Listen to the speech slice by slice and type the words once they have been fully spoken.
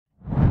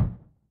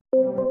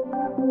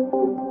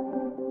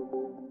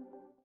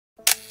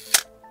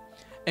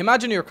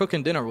Imagine you're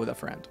cooking dinner with a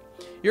friend.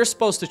 You're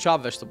supposed to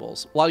chop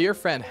vegetables while your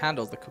friend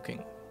handles the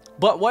cooking.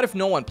 But what if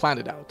no one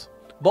planned it out?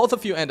 Both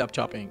of you end up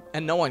chopping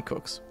and no one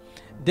cooks.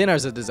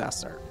 Dinner's a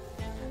disaster.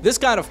 This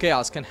kind of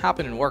chaos can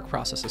happen in work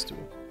processes too,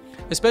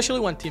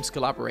 especially when teams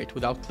collaborate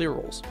without clear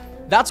rules.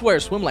 That's where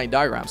Swimlane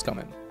diagrams come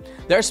in.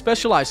 They're a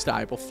specialized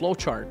type of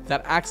flowchart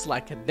that acts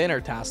like a dinner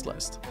task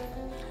list,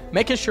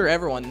 making sure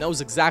everyone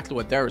knows exactly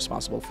what they're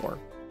responsible for.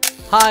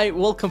 Hi,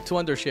 welcome to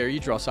Wondershare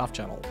UDrawSoft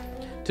channel.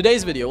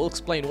 Today's video will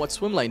explain what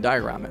Swimlane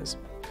diagram is,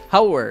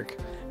 how it works,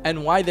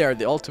 and why they are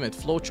the ultimate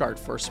flowchart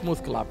for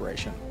smooth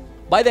collaboration.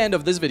 By the end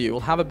of this video,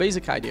 you'll have a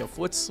basic idea of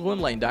what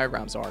Swimlane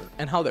diagrams are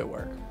and how they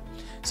work.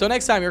 So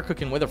next time you're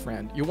cooking with a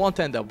friend, you won't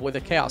end up with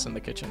a chaos in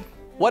the kitchen.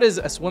 What is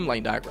a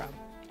Swimlane diagram?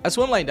 A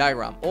Swimlane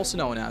diagram, also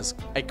known as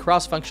a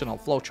cross-functional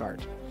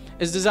flowchart,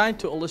 is designed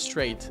to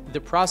illustrate the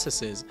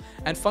processes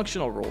and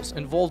functional rules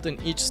involved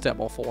in each step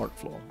of a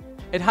workflow.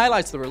 It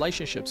highlights the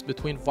relationships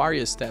between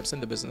various steps in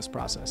the business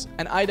process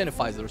and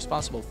identifies the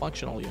responsible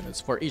functional units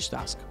for each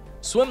task.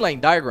 Swimlane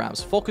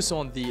diagrams focus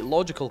on the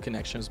logical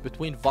connections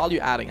between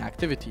value-adding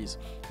activities,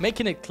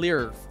 making it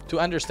clearer to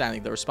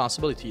understanding the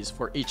responsibilities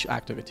for each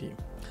activity.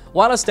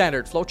 While a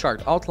standard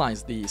flowchart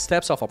outlines the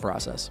steps of a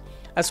process,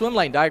 a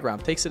Swimlane diagram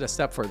takes it a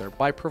step further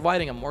by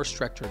providing a more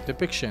structured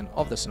depiction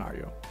of the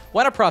scenario.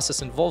 When a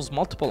process involves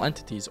multiple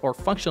entities or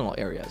functional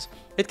areas,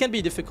 it can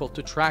be difficult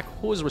to track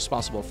who is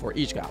responsible for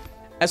each gap.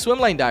 A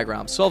Swimlane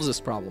diagram solves this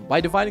problem by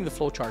dividing the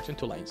flowchart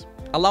into lanes,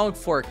 allowing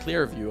for a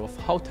clear view of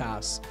how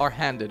tasks are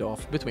handed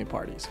off between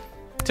parties.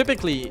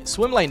 Typically,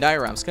 Swimlane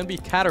diagrams can be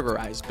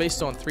categorized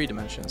based on 3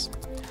 dimensions.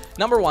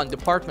 Number 1,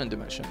 department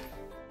dimension.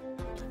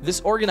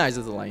 This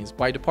organizes the lanes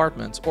by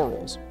departments or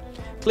roles,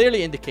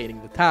 clearly indicating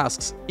the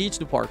tasks each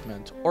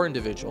department or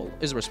individual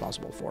is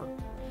responsible for.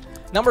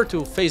 Number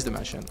 2, phase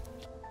dimension.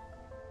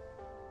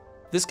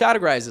 This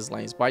categorizes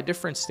lanes by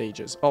different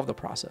stages of the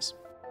process.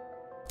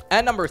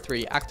 And number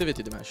 3,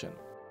 activity dimension.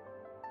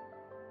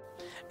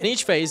 In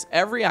each phase,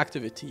 every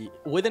activity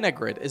within a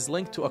grid is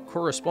linked to a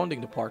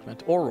corresponding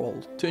department or role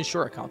to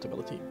ensure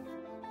accountability.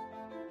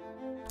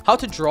 How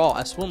to draw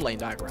a Swimlane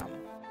diagram.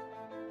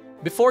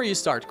 Before you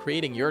start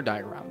creating your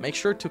diagram, make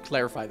sure to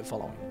clarify the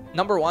following.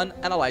 Number 1,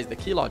 analyze the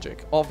key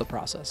logic of the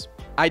process.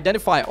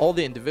 Identify all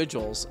the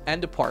individuals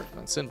and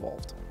departments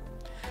involved.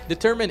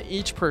 Determine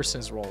each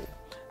person's role,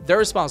 their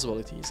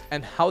responsibilities,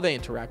 and how they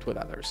interact with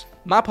others.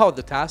 Map out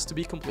the task to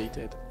be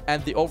completed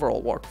and the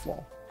overall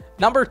workflow.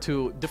 Number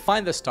 2,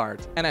 define the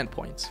start and end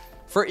points.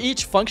 For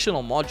each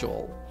functional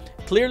module,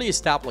 clearly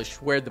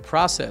establish where the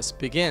process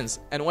begins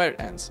and where it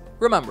ends.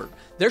 Remember,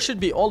 there should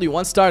be only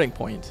one starting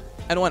point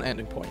and one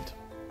ending point.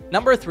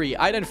 Number 3,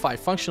 identify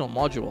functional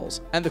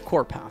modules and the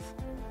core path.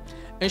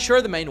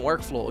 Ensure the main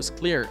workflow is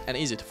clear and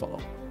easy to follow.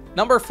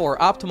 Number 4,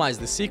 optimize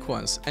the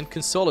sequence and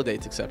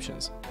consolidate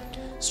exceptions.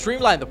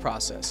 Streamline the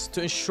process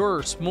to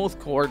ensure smooth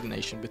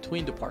coordination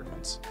between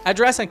departments.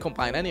 Address and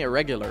combine any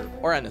irregular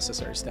or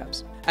unnecessary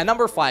steps. And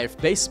number 5,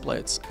 base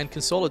splits and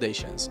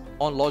consolidations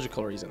on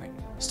logical reasoning.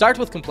 Start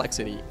with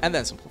complexity and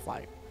then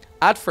simplify.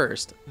 Add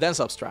first, then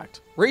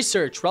subtract.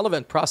 Research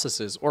relevant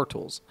processes or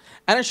tools,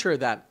 and ensure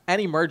that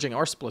any merging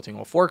or splitting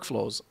of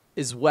workflows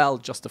is well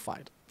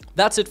justified.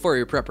 That's it for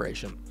your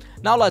preparation.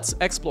 Now let's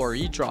explore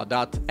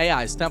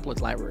UDraw.ai's template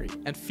library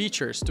and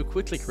features to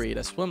quickly create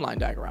a Swimlane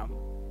diagram.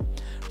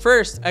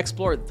 First,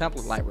 explore the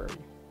template library.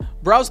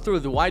 Browse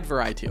through the wide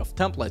variety of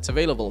templates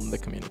available in the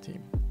community.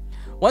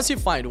 Once you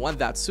find one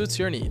that suits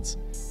your needs,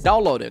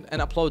 download it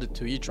and upload it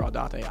to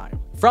UDraw.ai.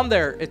 From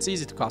there, it's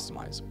easy to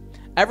customize.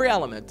 Every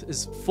element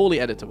is fully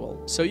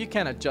editable, so you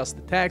can adjust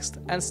the text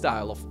and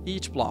style of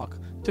each block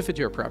to fit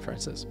your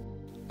preferences.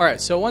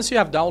 Alright, so once you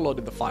have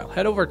downloaded the file,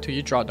 head over to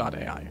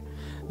UDraw.ai.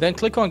 Then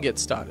click on Get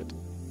Started.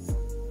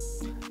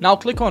 Now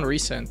click on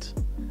Recent,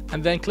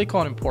 and then click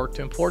on Import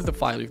to import the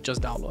file you've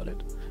just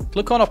downloaded.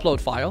 Click on Upload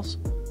Files,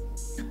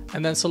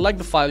 and then select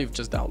the file you've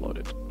just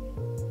downloaded.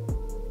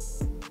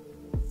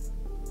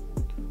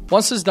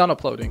 Once it's done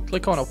uploading,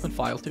 click on Open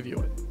File to view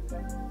it.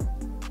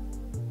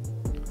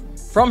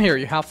 From here,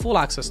 you have full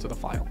access to the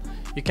file.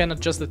 You can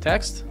adjust the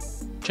text,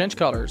 change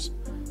colors,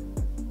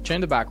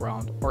 change the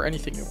background, or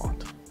anything you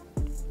want.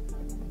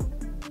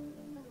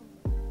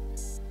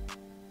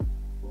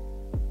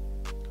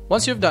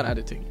 Once you've done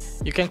editing,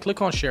 you can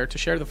click on Share to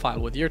share the file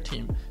with your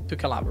team to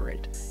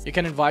collaborate. You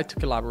can invite to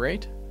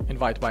collaborate,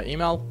 invite by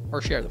email,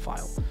 or share the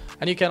file.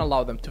 And you can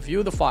allow them to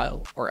view the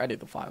file or edit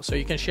the file, so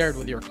you can share it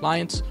with your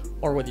clients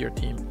or with your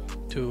team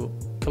to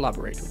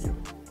collaborate with you.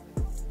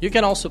 You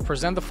can also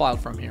present the file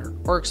from here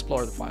or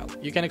explore the file.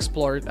 You can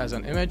explore it as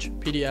an image,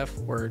 PDF,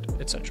 Word,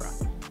 etc.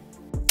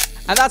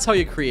 And that's how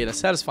you create a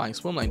satisfying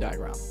Swimlane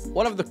diagram,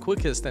 one of the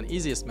quickest and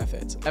easiest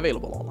methods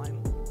available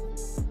online.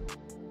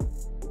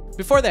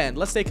 Before the end,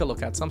 let's take a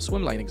look at some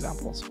Swimlane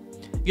examples,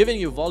 giving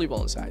you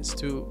valuable insights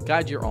to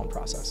guide your own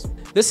process.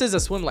 This is a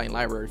Swimlane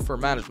library for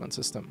management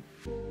system.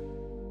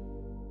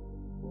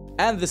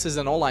 And this is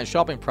an online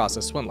shopping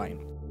process Swimlane.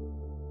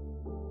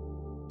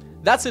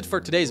 That's it for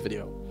today's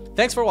video.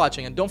 Thanks for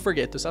watching, and don't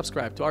forget to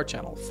subscribe to our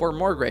channel for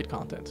more great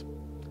content.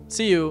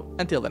 See you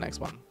until the next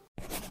one.